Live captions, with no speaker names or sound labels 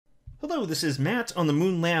Hello, this is Matt on the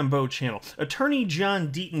Moon Lambo channel. Attorney John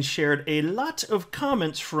Deaton shared a lot of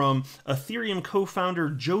comments from Ethereum co-founder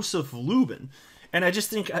Joseph LUBIN. And I just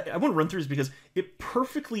think I want to run through this because it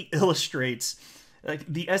perfectly illustrates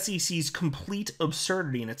the SEC's complete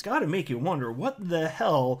absurdity. And it's got to make you wonder, what the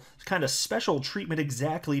hell kind of special treatment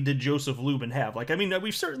exactly did Joseph LUBIN have? Like, I mean,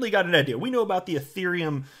 we've certainly got an idea. We know about the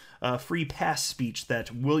Ethereum free pass speech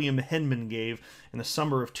that William Hinman gave in the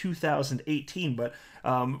summer of 2018, but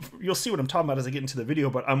you'll see what I'm talking about as I get into the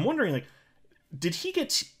video. But I'm wondering, like, did he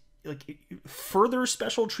get like further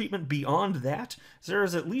special treatment beyond that? There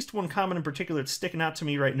is at least one comment in particular that's sticking out to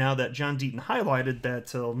me right now that John Deaton highlighted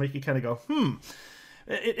that will make you kind of go,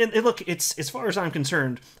 And look, it's, as far as I'm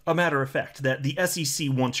concerned, a matter of fact that the SEC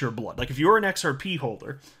wants your blood. Like, if you're an XRP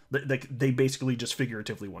holder, they basically just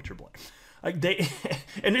figuratively want your blood. Like, they,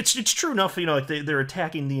 and it's true enough, you know, like they're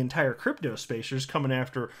attacking the entire crypto space. They're just coming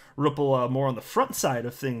after Ripple more on the front side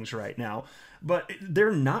of things right now. But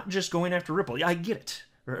they're not just going after Ripple. I get it.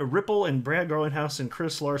 Ripple and Brad Garlinghouse and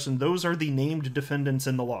Chris Larson, those are the named defendants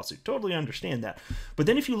in the lawsuit. Totally understand that. But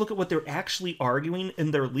then if you look at what they're actually arguing in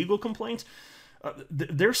their legal complaints,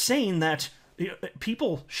 they're saying that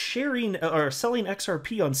people sharing or selling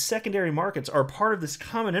XRP on secondary markets are part of this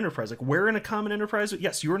common enterprise. Like, we're in a common enterprise.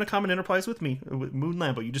 Yes, you're in a common enterprise with me, with Moon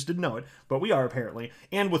Lambo. You just didn't know it, but we are apparently,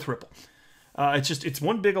 and with Ripple. It's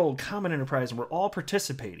one big old common enterprise, and we're all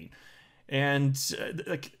participating. And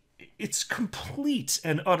like, it's complete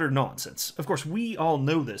and utter nonsense. Of course, we all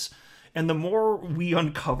know this, and the more we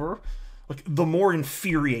uncover, like, the more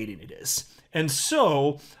infuriating it is. And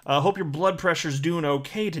so, I hope your blood pressure's doing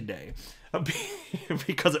okay today,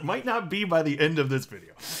 because it might not be by the end of this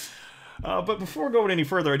video. But before going any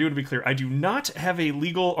further, I do want to be clear. I do not have a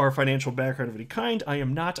legal or financial background of any kind. I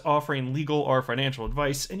am not offering legal or financial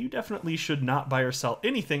advice, and you definitely should not buy or sell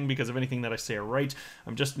anything because of anything that I say or write.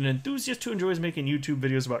 I'm just an enthusiast who enjoys making YouTube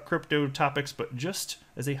videos about crypto topics, but just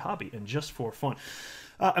as a hobby and just for fun.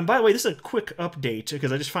 And by the way, this is a quick update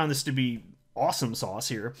because I just found this to be awesome sauce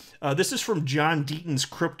here. This is from John Deaton's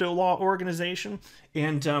crypto law organization,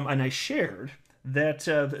 and I shared that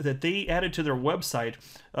that they added to their website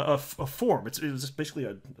a form. It's basically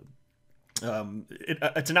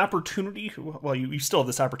it's an opportunity. Well, you still have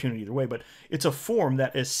this opportunity either way, but it's a form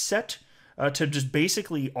that is set to just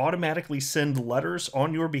basically automatically send letters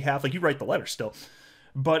on your behalf. Like, you write the letter still,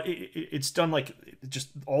 but it's done, like, just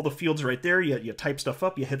all the fields right there. You type stuff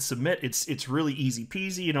up, you hit submit. It's really easy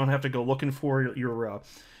peasy. You don't have to go looking for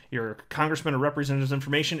your congressman or representative's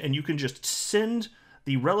information, and you can just send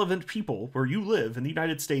the relevant people where you live in the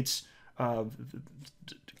United States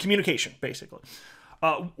communication, basically.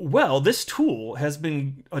 Well, this tool has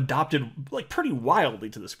been adopted, like, pretty wildly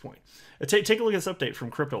to this point. Take a look at this update from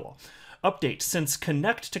Crypto Law. Update: since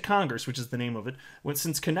Connect to Congress, which is the name of it,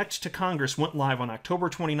 since Connect to Congress went live on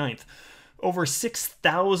October 29th, over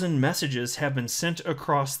 6,000 messages have been sent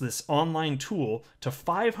across this online tool to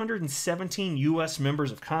 517 U.S.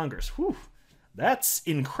 members of Congress. Whew, that's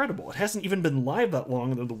incredible. It hasn't even been live that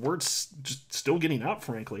long, and the word's just still getting out,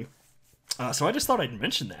 frankly. So I just thought I'd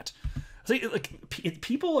mention that. See, like,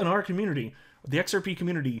 people in our community, the XRP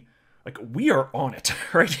community, like, we are on it,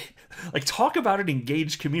 right? Like, talk about an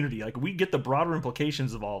engaged community. Like, we get the broader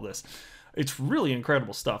implications of all this. It's really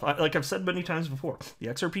incredible stuff. Like I've said many times before, the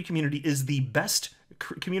XRP community is the best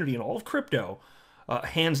community in all of crypto,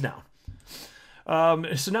 hands down.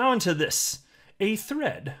 So now into this. A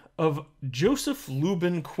thread of Joseph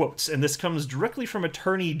LUBIN quotes, and this comes directly from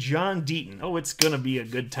attorney John Deaton. Oh, it's gonna be a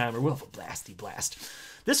good time, or we'll have a blasty blast.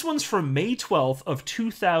 This one's from May 12th of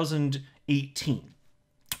 2018,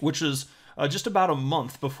 which is just about a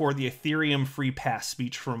month before the Ethereum free pass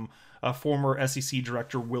speech from former SEC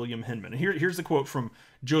Director William Hinman. Here's the quote from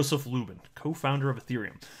Joseph LUBIN, co-founder of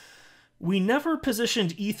Ethereum. "We never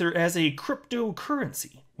positioned Ether as a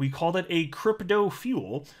cryptocurrency. We called it a crypto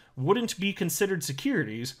fuel. Wouldn't be considered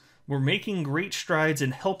securities. We're making great strides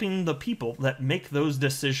in helping the people that make those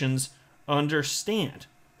decisions understand."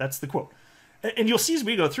 That's the quote. And you'll see as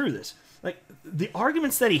we go through this, like, the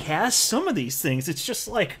arguments that he has, some of these things, it's just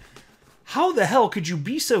like, how the hell could you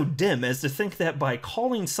be so dim as to think that by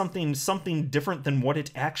calling something different than what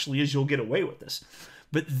it actually is, you'll get away with this?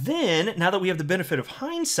 But then, now that we have the benefit of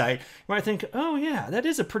hindsight, you might think, oh yeah, that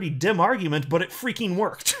is a pretty dim argument, but it freaking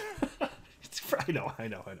worked. I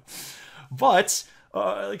know. But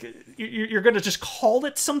like, you're going to just call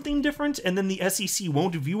it something different, and then the SEC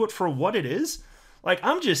won't view it for what it is? Like,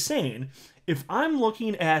 I'm just saying, if I'm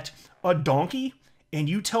looking at a donkey, and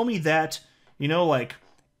you tell me that, you know, like,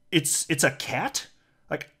 it's a cat,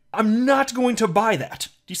 like, I'm not going to buy that.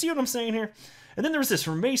 Do you see what I'm saying here? And then there was this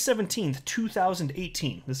from May 17th,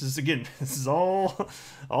 2018. This is, again, this is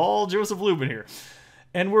all Joseph Lubin here.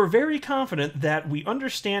 And we're very confident that we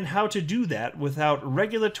understand how to do that without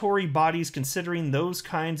regulatory bodies considering those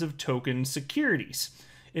kinds of token securities.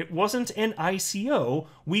 It wasn't an ICO,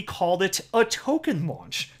 we called it a token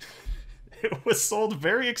launch. It was sold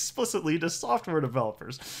very explicitly to software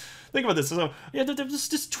developers. Think about this. So, yeah,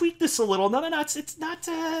 just tweak this a little. No, it's not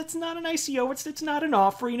an ICO. It's not an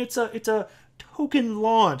offering. It's a token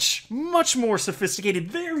launch. Much more sophisticated.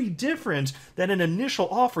 Very different than an initial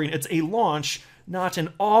offering. It's a launch, not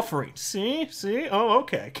an offering. See? Oh,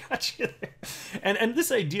 okay. Gotcha there. And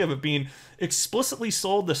this idea of it being explicitly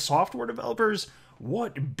sold to software developers,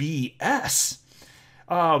 what BS?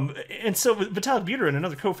 And so Vitalik Buterin,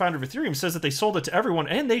 another co-founder of Ethereum, says that they sold it to everyone,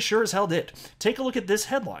 and they sure as hell did. Take a look at this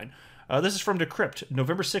headline. This is from Decrypt,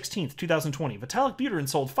 November 16th, 2020. Vitalik Buterin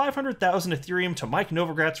sold 500,000 Ethereum to Mike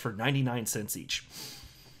Novogratz for 99 cents each.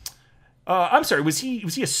 I'm sorry, was he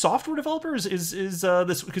a software developer? Is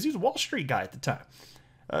this because he was a Wall Street guy at the time?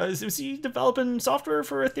 Was he developing software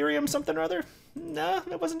for Ethereum, something or other? No,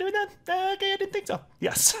 I wasn't doing that. Okay, I didn't think so.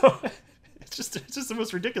 Yeah, so it's just the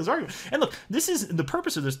most ridiculous argument. And look, this is the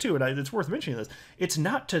purpose of this too, and it's worth mentioning this. It's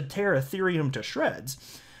not to tear Ethereum to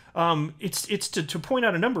shreds. It's to point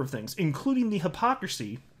out a number of things, including the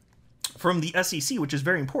hypocrisy from the SEC, which is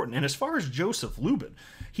very important. And as far as Joseph Lubin,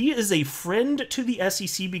 he is a friend to the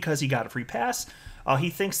SEC because he got a free pass. He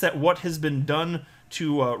thinks that what has been done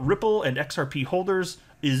to Ripple and XRP holders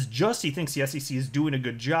is just. He thinks the SEC is doing a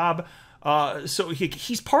good job. So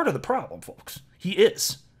he's part of the problem, folks. He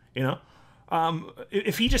is, you know.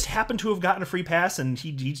 If he just happened to have gotten a free pass and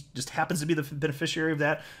he just happens to be the beneficiary of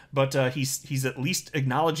that, but he's at least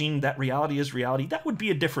acknowledging that reality is reality, that would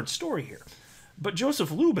be a different story here. But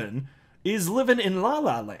Joseph Lubin is living in La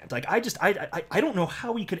La Land. Like, I don't know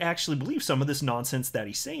how he could actually believe some of this nonsense that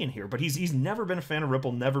he's saying here, but he's never been a fan of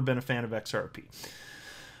Ripple, never been a fan of XRP.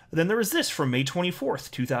 Then there was this from May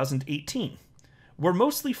 24th, 2018. We're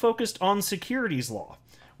mostly focused on securities law.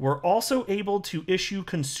 We're also able to issue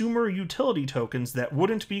consumer utility tokens that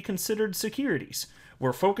wouldn't be considered securities.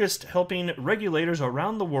 We're focused helping regulators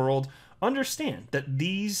around the world understand that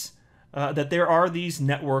that there are these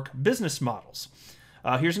network business models.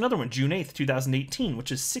 Here's another one, June 8th, 2018,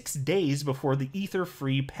 which is 6 days before the Ether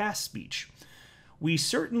Free Pass speech. We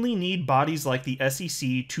certainly need bodies like the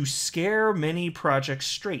SEC to scare many projects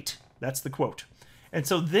straight. That's the quote. And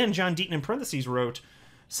so then John Deaton in parentheses wrote,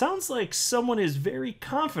 sounds like someone is very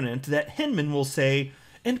confident that Hinman will say,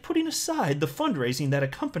 and putting aside the fundraising that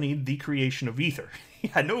accompanied the creation of Ether.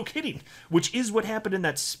 Yeah, no kidding. Which is what happened in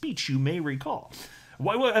that speech, you may recall.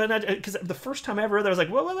 Because the first time I ever read that, I was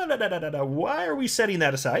like, why are we setting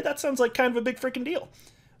that aside? That sounds like kind of a big freaking deal.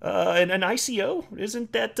 And an ICO,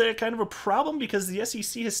 isn't that kind of a problem? Because the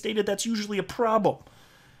SEC has stated that's usually a problem.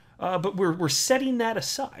 But we're setting that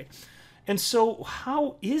aside. And so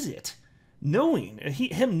how is it, knowing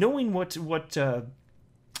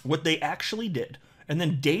what they actually did, and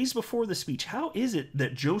then days before the speech, how is it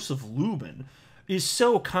that Joseph Lubin is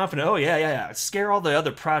so confident? Oh yeah, scare all the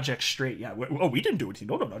other projects straight. Yeah, we didn't do it.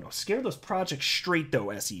 No, scare those projects straight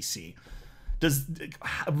though, SEC.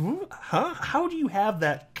 How do you have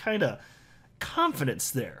that kind of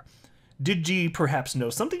confidence there? Did you perhaps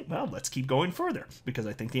know something? Well, let's keep going further, because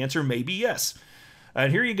I think the answer may be yes.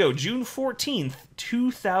 And here you go, June 14th,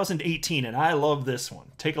 2018, and I love this one.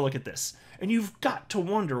 Take a look at this. And you've got to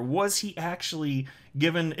wonder, was he actually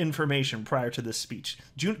given information prior to this speech?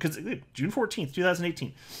 June 14th,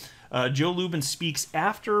 2018. Joe Lubin speaks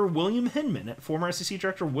after William Hinman, former SEC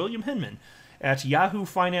Director William Hinman, at Yahoo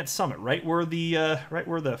Finance Summit, right where the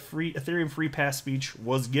Ethereum Free Pass speech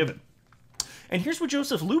was given. And here's what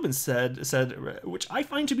Joseph Lubin said, which I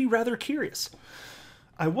find to be rather curious.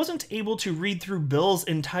 I wasn't able to read through Bill's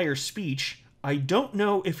entire speech. I don't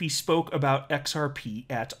know if he spoke about XRP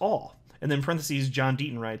at all. And then parentheses, John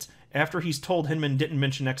Deaton writes, after he's told Hinman didn't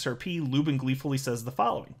mention XRP, Lubin gleefully says the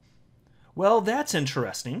following. Well, that's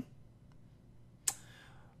interesting.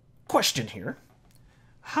 Question here.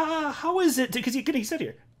 How is it, because he said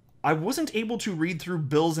here, I wasn't able to read through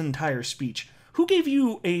Bill's entire speech. Who gave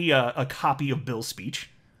you a copy of Bill's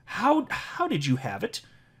speech? How did you have it?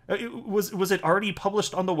 Was it already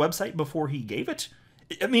published on the website before he gave it?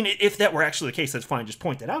 I mean, if that were actually the case, that's fine. Just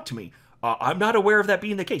point that out to me. I'm not aware of that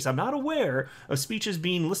being the case. I'm not aware of speeches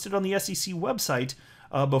being listed on the SEC website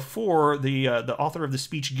before the author of the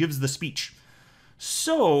speech gives the speech.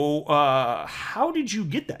 So, how did you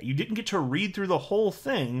get that? You didn't get to read through the whole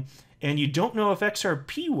thing, and you don't know if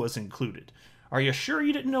XRP was included. Are you sure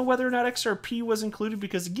you didn't know whether or not XRP was included?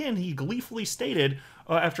 Because again, he gleefully stated,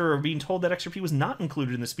 after being told that XRP was not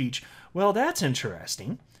included in the speech, well, that's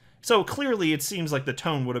interesting. So clearly it seems like the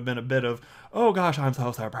tone would have been a bit of, oh gosh, I'm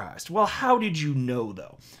so surprised. Well, how did you know,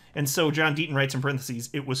 though? And so John Deaton writes in parentheses,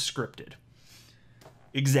 it was scripted.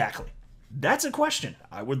 Exactly. That's a question.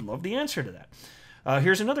 I would love the answer to that.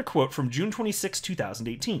 Here's another quote from June 26,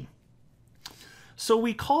 2018. So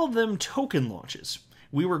we call them token launches.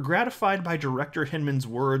 We were gratified by Director Hinman's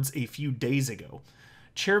words a few days ago.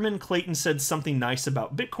 Chairman Clayton said something nice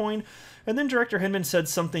about Bitcoin, and then Director Hinman said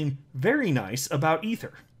something very nice about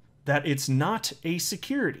Ether, that it's not a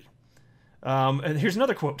security. And here's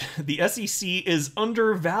another quote. The SEC is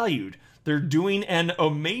undervalued. They're doing an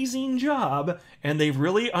amazing job, and they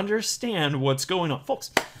really understand what's going on.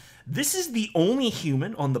 Folks, this is the only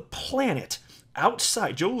human on the planet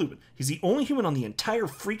outside, Joe Lubin, he's the only human on the entire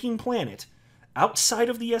freaking planet outside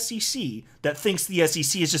of the SEC that thinks the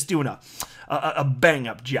SEC is just doing a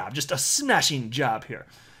bang-up job, just a smashing job here.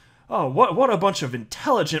 Oh, what a bunch of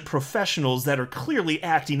intelligent professionals that are clearly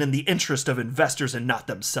acting in the interest of investors and not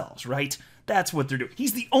themselves, right? That's what they're doing.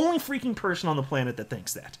 He's the only freaking person on the planet that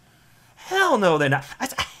thinks that. Hell no, they're not.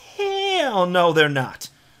 Hell no, they're not.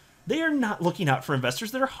 They are not looking out for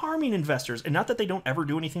investors. They're harming investors. And not that they don't ever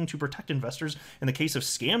do anything to protect investors in the case of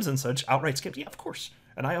scams and such, outright scams. Yeah, of course.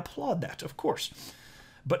 And I applaud that, of course.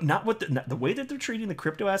 But not with the way that they're treating the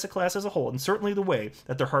crypto asset class as a whole, and certainly the way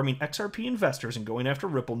that they're harming XRP investors and going after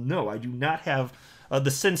Ripple. No, I do not have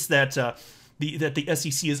the sense that the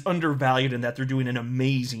SEC is undervalued and that they're doing an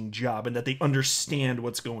amazing job and that they understand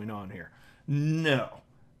what's going on here. No,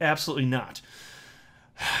 absolutely not.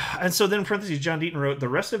 And so then in parentheses, John Deaton wrote, the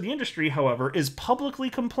rest of the industry, however, is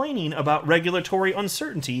publicly complaining about regulatory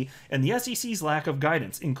uncertainty and the SEC's lack of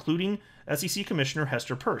guidance, including SEC Commissioner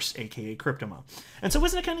Hester Peirce, a.k.a. Cryptomom. And so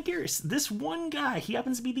isn't it kind of curious? This one guy, he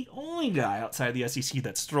happens to be the only guy outside the SEC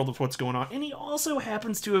that's thrilled with what's going on, and he also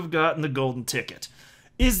happens to have gotten the golden ticket.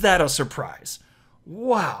 Is that a surprise?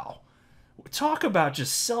 Wow. Talk about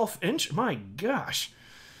just self-interest. My gosh.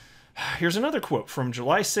 Here's another quote from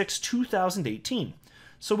July 6, 2018.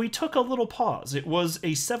 So we took a little pause. It was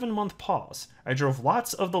a 7-month pause. I drove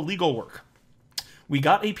lots of the legal work. We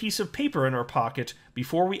got a piece of paper in our pocket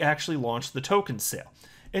before we actually launched the token sale.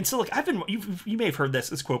 And so, look, you may have heard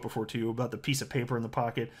this quote before, too, about the piece of paper in the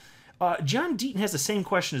pocket. John Deaton has the same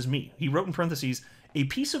question as me. He wrote in parentheses, a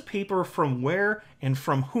piece of paper from where and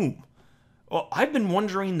from whom? Well, I've been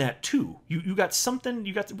wondering that, too. You got something,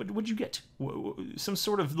 what'd you get? Some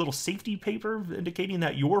sort of little safety paper indicating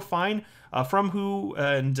that you're fine? From who,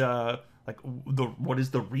 and, what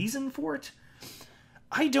is the reason for it?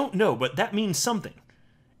 I don't know, but that means something.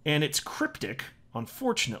 And it's cryptic,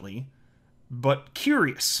 unfortunately, but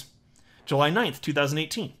curious. July 9th,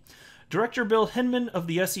 2018. Director Bill Hinman of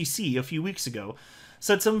the SEC a few weeks ago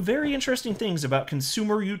said some very interesting things about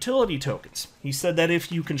consumer utility tokens. He said that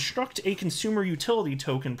if you construct a consumer utility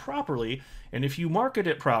token properly, and if you market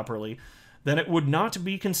it properly, then it would not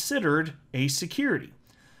be considered a security.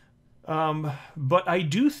 But I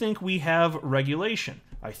do think we have regulation.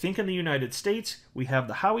 I think in the United States, we have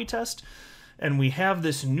the Howey test, and we have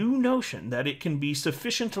this new notion that it can be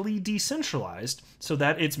sufficiently decentralized so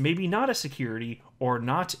that it's maybe not a security or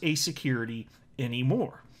not a security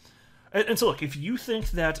anymore. And so look, if you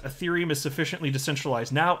think that Ethereum is sufficiently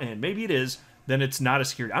decentralized now, and maybe it is, then it's not a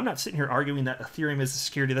security. I'm not sitting here arguing that Ethereum is a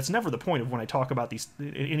security. That's never the point of when I talk about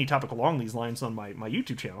any topic along these lines on my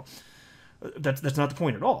YouTube channel. That's not the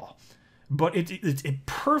point at all. But it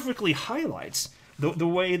perfectly highlights the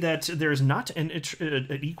way that there's not an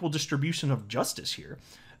equal distribution of justice here.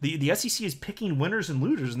 The SEC is picking winners and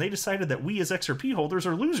losers, and they decided that we as XRP holders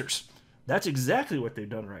are losers. That's exactly what they've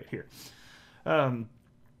done right here.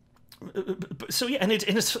 So yeah, and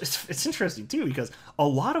it's interesting too, because a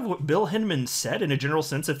lot of what Bill Hinman said, in a general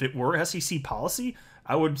sense, if it were SEC policy,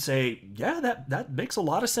 I would say, yeah, that makes a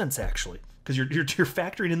lot of sense actually, because you're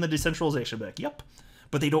factoring in the decentralization. Like, yep,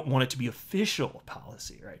 but they don't want it to be official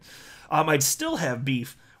policy, right? I'd still have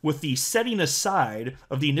beef with the setting aside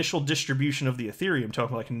of the initial distribution of the Ethereum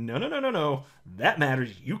token. Like, no, that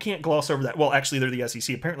matters. You can't gloss over that. Well, actually, they're the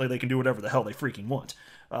SEC. Apparently, they can do whatever the hell they freaking want.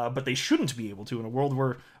 But they shouldn't be able to in a world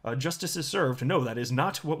where justice is served. No, that is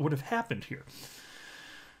not what would have happened here.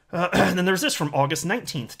 And then there's this from August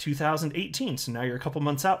 19th, 2018. So now you're a couple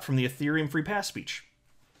months out from the Ethereum Free Pass speech.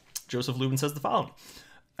 Joseph Lubin says the following.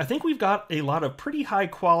 I think we've got a lot of pretty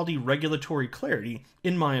high-quality regulatory clarity,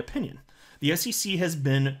 in my opinion. The SEC has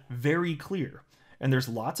been very clear, and there's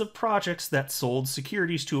lots of projects that sold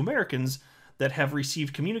securities to Americans that have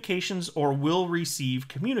received communications or will receive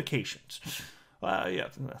communications. Yeah,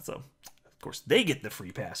 so course, they get the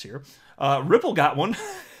free pass here. Ripple got one.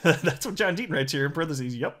 That's what John Deaton writes here in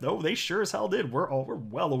parentheses. Yep, no, they sure as hell did. We're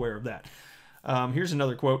well aware of that. Here's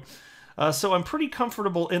another quote. So I'm pretty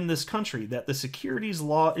comfortable in this country that the securities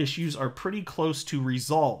law issues are pretty close to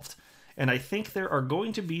resolved. And I think there are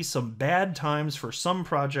going to be some bad times for some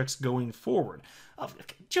projects going forward.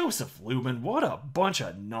 Joseph Lubin, what a bunch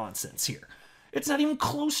of nonsense here. It's not even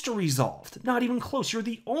close to resolved. Not even close. You're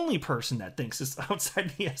the only person that thinks it's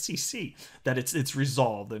outside the SEC that it's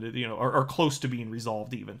resolved, that it, or close to being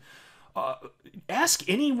resolved even. Ask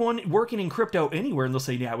anyone working in crypto anywhere, and they'll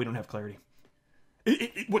say, "Yeah, we don't have clarity."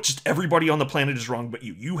 Which everybody on the planet is wrong, but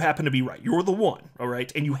you happen to be right. You're the one, all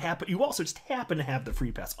right? And you also just happen to have the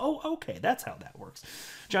free pass. Oh, okay, that's how that works.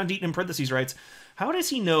 John Deaton in parentheses writes, "How does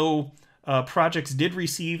he know projects did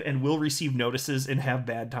receive and will receive notices and have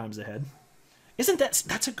bad times ahead?"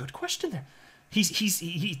 That's a good question there. He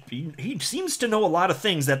seems to know a lot of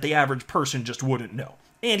things that the average person just wouldn't know.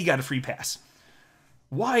 And he got a free pass.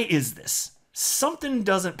 Why is this? Something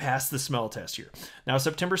doesn't pass the smell test here. Now,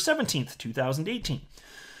 September 17th, 2018.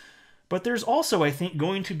 But there's also, I think,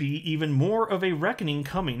 going to be even more of a reckoning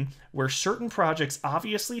coming where certain projects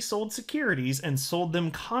obviously sold securities and sold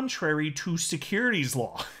them contrary to securities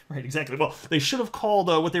law. Right, exactly. Well, they should have called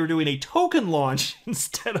what they were doing a token launch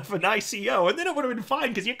instead of an ICO, and then it would have been fine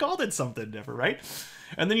because you called it something different, right?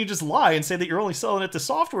 And then you just lie and say that you're only selling it to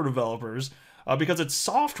software developers because it's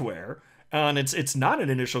software, and it's not an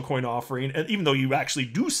initial coin offering, and even though you actually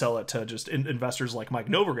do sell it to just investors like Mike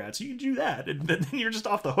Novogratz, you do that, and then you're just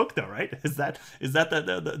off the hook, though, right? Is that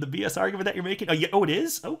the BS argument that you're making? Oh, yeah, it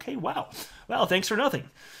is? Okay, wow. Well, thanks for nothing.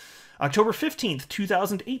 October 15th,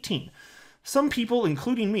 2018. Some people,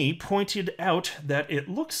 including me, pointed out that it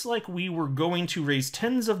looks like we were going to raise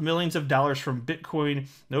tens of millions of dollars from Bitcoin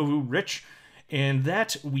Novu Rich, and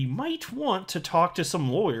that we might want to talk to some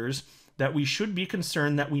lawyers that we should be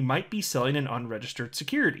concerned that we might be selling an unregistered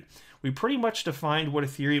security. We pretty much defined what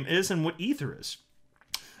Ethereum is and what Ether is.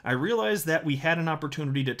 I realized that we had an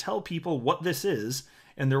opportunity to tell people what this is,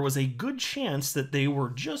 and there was a good chance that they were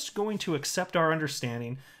just going to accept our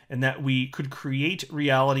understanding and that we could create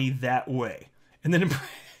reality that way. And then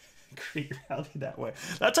create reality that way.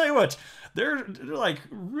 I'll tell you what, they're like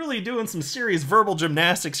really doing some serious verbal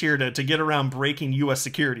gymnastics here to get around breaking U.S.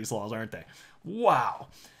 securities laws, aren't they? Wow.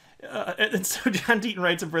 And so John Deaton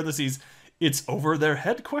writes in parentheses, "It's over their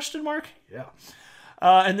head, question mark?" Yeah.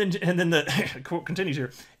 And then the quote continues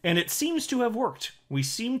here. "And it seems to have worked. We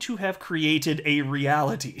seem to have created a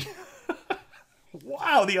reality."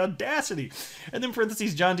 Wow, the audacity. And then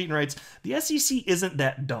parentheses, John Deaton writes, "The SEC isn't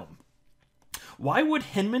that dumb. Why would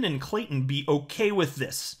Hinman and Clayton be okay with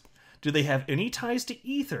this? Do they have any ties to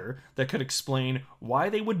Ether that could explain why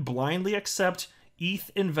they would blindly accept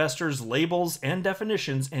ETH investors' labels and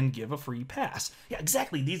definitions and give a free pass?" Yeah,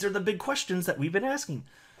 exactly. These are the big questions that we've been asking.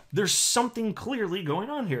 There's something clearly going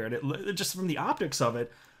on here, and it just from the optics of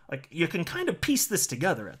it, like you can kind of piece this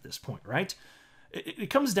together at this point, right? It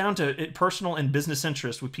comes down to personal and business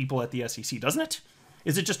interest with people at the SEC, doesn't it?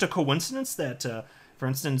 Is it just a coincidence that, for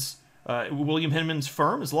instance, William Hinman's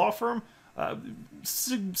firm, his law firm,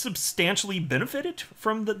 substantially benefited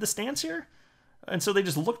from the stance here? And so they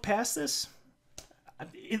just look past this?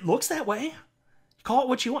 It looks that way. Call it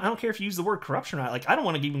what you want. I don't care if you use the word corruption or not. Like, I don't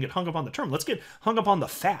want to even get hung up on the term. Let's get hung up on the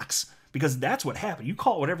facts, because that's what happened. You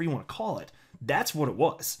call it whatever you want to call it. That's what it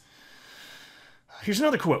was. Here's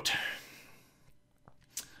another quote.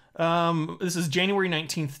 This is January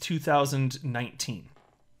 19th, 2019.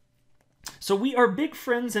 "So we are big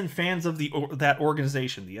friends and fans of that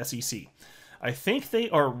organization, the SEC. I think they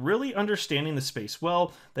are really understanding the space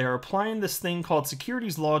well. They are applying this thing called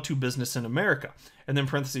securities law to business in America." And then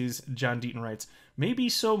parentheses, John Deaton writes, "Maybe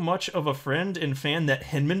so much of a friend and fan that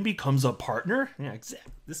Hinman becomes a partner?" Yeah,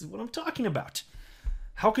 exactly. This is what I'm talking about.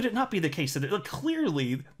 How could it not be the case that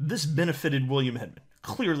clearly this benefited William Hinman?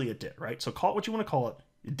 Clearly it did, right? So call it what you want to call it.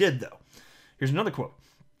 It did, though. Here's another quote.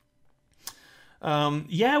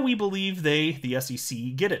 "Yeah, we believe the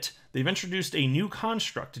SEC, get it. They've introduced a new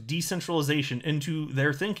construct, decentralization, into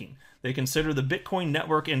their thinking. They consider the Bitcoin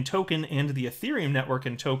network and token and the Ethereum network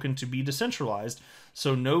and token to be decentralized,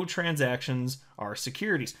 so no transactions are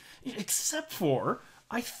securities." Except for,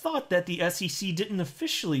 I thought that the SEC didn't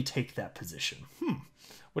officially take that position.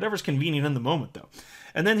 Whatever's convenient in the moment, though.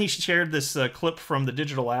 And then he shared this clip from the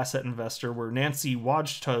Digital Asset Investor where Nancy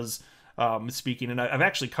Wojta's speaking, and I've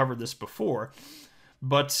actually covered this before,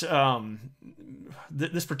 but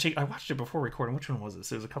this particular, I watched it before recording. Which one was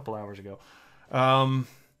this? It was a couple hours ago.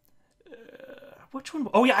 Which one?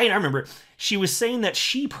 Oh yeah, I remember. She was saying that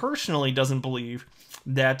she personally doesn't believe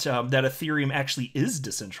that that Ethereum actually is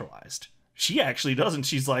decentralized. she actually doesn't.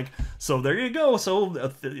 She's like, so there you go.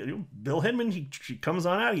 So Bill Hinman, he comes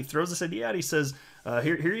on out, he throws this idea out, he says,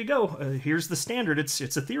 here you go. Here's the standard. It's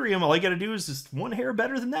Ethereum. All you got to do is just one hair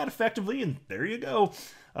better than that, effectively, and there you go.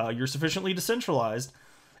 You're sufficiently decentralized.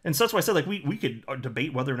 And so that's why I said, like, we could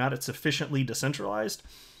debate whether or not it's sufficiently decentralized.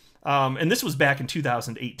 And this was back in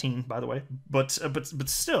 2018, by the way. But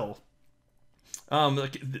still,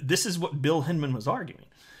 like, this is what Bill Hinman was arguing.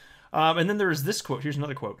 And then there is this quote. Here's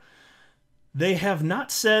another quote. They have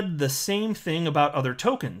not said the same thing about other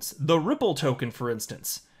tokens. The Ripple token, for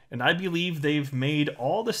instance. And I believe they've made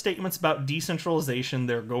all the statements about decentralization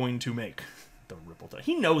they're going to make. The Ripple token.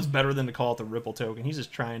 He knows better than to call it the Ripple token. He's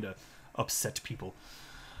just trying to upset people.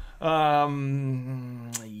 Yeah.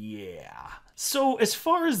 So as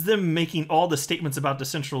far as them making all the statements about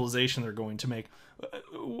decentralization they're going to make,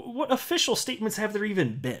 what official statements have there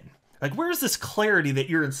even been? Like, where's this clarity that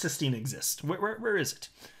you're insisting exists? Where is it?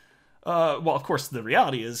 Well, of course, the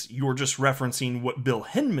reality is you're just referencing what Bill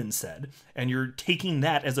Hinman said, and you're taking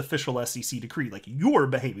that as official SEC decree. Like, you're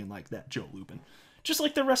behaving like that, Joe Lubin. Just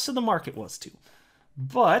like the rest of the market was, too.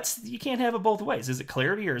 But you can't have it both ways. Is it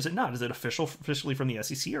clarity or is it not? Is it officially from the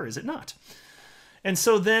SEC or is it not? And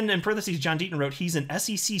so then, in parentheses, John Deaton wrote, he's an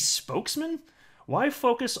SEC spokesman? Why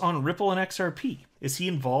focus on Ripple and XRP? Is he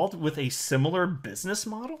involved with a similar business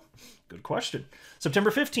model? Good question.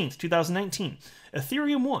 September 15th, 2019.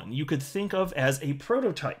 Ethereum 1 you could think of as a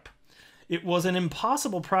prototype. It was an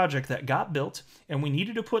impossible project that got built, and we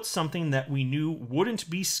needed to put something that we knew wouldn't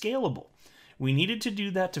be scalable. We needed to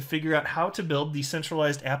do that to figure out how to build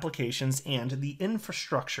decentralized applications and the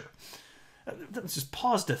infrastructure. Let's just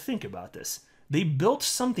pause to think about this. They built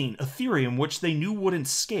something, Ethereum, which they knew wouldn't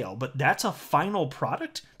scale, but that's a final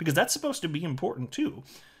product? Because that's supposed to be important too.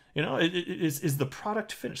 You know, is the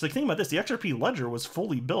product finished? Like, think about this. The XRP ledger was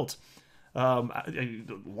fully built a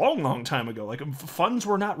long time ago. Like, funds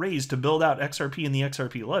were not raised to build out XRP and the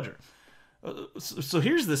XRP ledger. So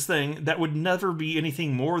here's this thing that would never be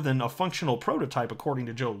anything more than a functional prototype, according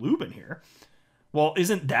to Joe Lubin here. Well,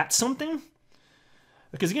 isn't that something?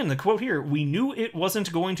 Because again, the quote here, we knew it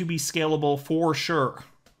wasn't going to be scalable for sure.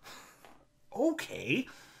 Okay.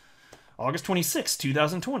 August 26,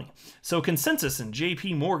 2020. So Consensus and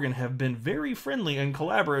JP Morgan have been very friendly and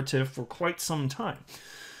collaborative for quite some time.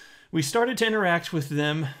 We started to interact with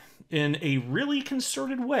them in a really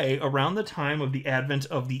concerted way around the time of the advent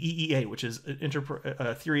of the EEA, which is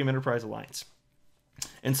Ethereum Enterprise Alliance.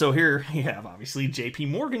 And so here you have, obviously, JP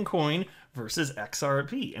Morgan coin versus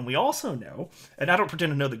XRP. And we also know, and I don't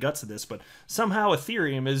pretend to know the guts of this, but somehow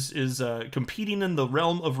Ethereum is competing in the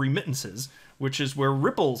realm of remittances, which is where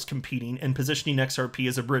Ripple's competing and positioning XRP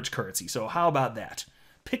as a bridge currency. So how about that?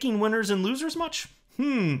 Picking winners and losers much?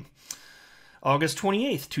 August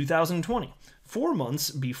 28th, 2020. 4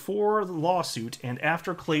 months before the lawsuit and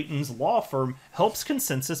after Clayton's law firm helps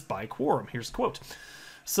Consensus buy Quorum. Here's a quote.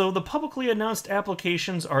 So the publicly announced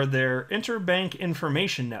applications are their interbank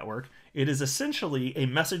information network. It is essentially a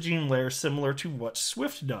messaging layer similar to what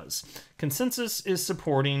Swift does. Consensus is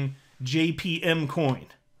supporting JPM coin.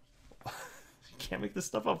 You can't make this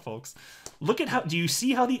stuff up, folks. Look at how, do you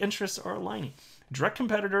see how the interests are aligning? Direct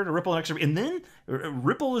competitor to Ripple and XRP. And then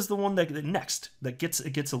Ripple is the one that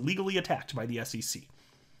gets illegally attacked by the SEC.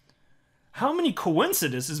 How many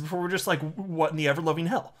coincidences before we're just like, what in the ever-loving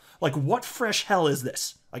hell? Like, what fresh hell is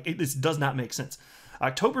this? Like, this does not make sense.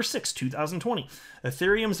 October 6, 2020.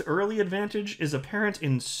 Ethereum's early advantage is apparent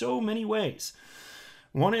in so many ways.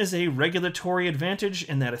 One is a regulatory advantage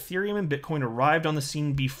in that Ethereum and Bitcoin arrived on the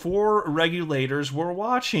scene before regulators were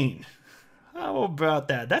watching. How about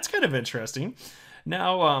that? That's kind of interesting.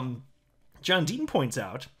 Now, John Deaton points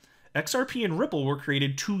out, XRP and Ripple were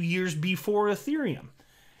created 2 years before Ethereum.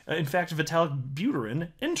 In fact, Vitalik Buterin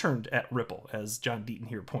interned at Ripple, as John Deaton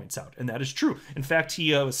here points out, and that is true. In fact,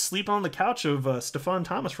 he was sleeping on the couch of Stefan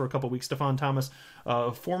Thomas for a couple weeks. Stefan Thomas,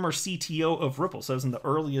 former CTO of Ripple, so it was in the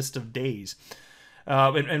earliest of days.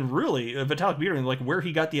 And really, Vitalik Buterin, like, where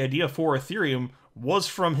he got the idea for Ethereum was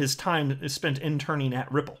from his time spent interning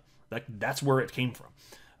at Ripple. Like, that's where it came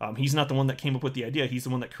from. He's not the one that came up with the idea. He's the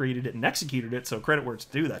one that created it and executed it, so credit where it's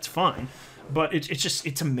due, that's fine. But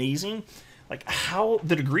it's amazing. Like, how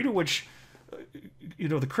the degree to which,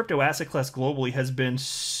 the crypto asset class globally has been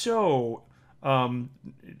so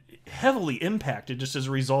heavily impacted just as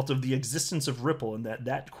a result of the existence of Ripple and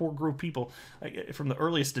that core group of people from the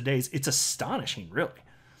earliest of days. It's astonishing, really.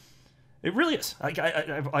 It really is.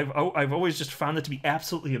 I've always just found it to be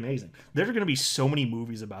absolutely amazing. There are going to be so many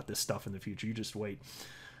movies about this stuff in the future. You just wait.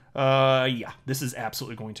 Yeah, this is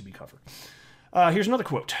absolutely going to be covered. Here's another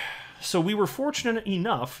quote. So we were fortunate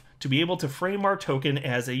enough to be able to frame our token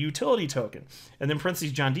as a utility token. And then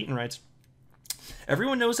parentheses, John Deaton writes,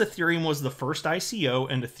 everyone knows Ethereum was the first ICO,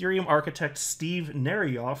 and Ethereum architect Steve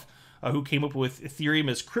Narioff, who came up with Ethereum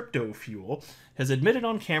as crypto fuel, has admitted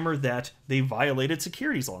on camera that they violated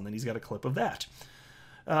securities law, and then he's got a clip of that.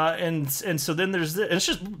 And so then there's this, and it's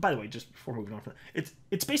just, by the way, just before moving on from that,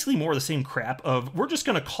 it's basically more of the same crap of we're just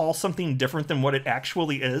going to call something different than what it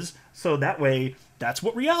actually is, so that way that's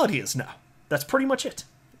what reality is now. That's pretty much it.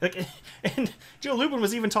 Like, and Joe Lubin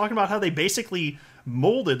was even talking about how they basically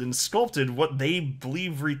molded and sculpted what they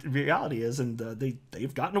believe reality is, and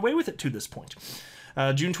they've gotten away with it to this point.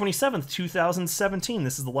 June 27th, 2017,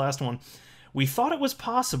 this is the last one. We thought it was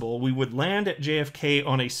possible we would land at JFK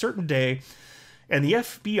on a certain day and the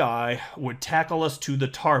FBI would tackle us to the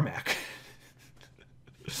tarmac.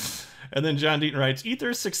 And then John Deaton writes,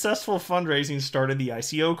 Ether's successful fundraising started the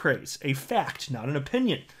ICO craze. A fact, not an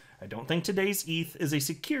opinion. I don't think today's ETH is a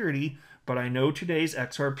security, but I know today's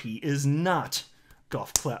XRP is not.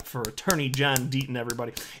 Golf clap for attorney John Deaton,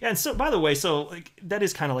 everybody. And so, by the way, so like that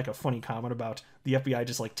is kind of like a funny comment about the FBI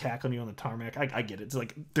just like tackling you on the tarmac. I get it. It's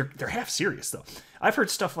like they're half serious though. I've heard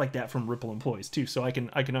stuff like that from Ripple employees too, so I can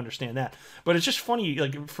understand that. But it's just funny,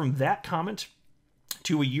 like from that comment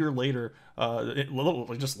to a year later,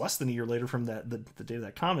 just less than a year later from that the day of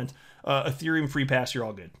that comment, Ethereum free pass, you're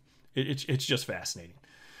all good. It's just fascinating.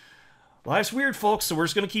 Life's weird, folks. So we're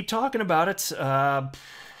just gonna keep talking about it.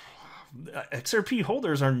 XRP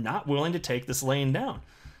holders are not willing to take this laying down.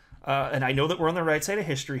 And I know that we're on the right side of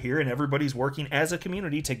history here, and everybody's working as a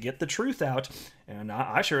community to get the truth out. And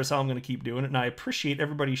I sure as hell am going to keep doing it. And I appreciate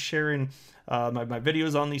everybody sharing my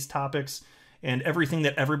videos on these topics and everything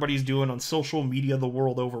that everybody's doing on social media the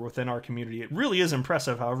world over within our community. It really is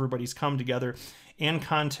impressive how everybody's come together and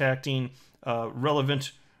contacting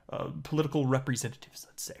relevant political representatives,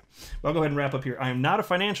 let's say. But I'll go ahead and wrap up here. I am not a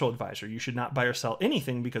financial advisor. You should not buy or sell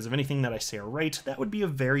anything because of anything that I say or write. That would be a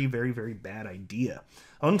very, very, very bad idea.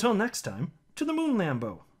 Until next time, to the moon,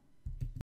 Lambo.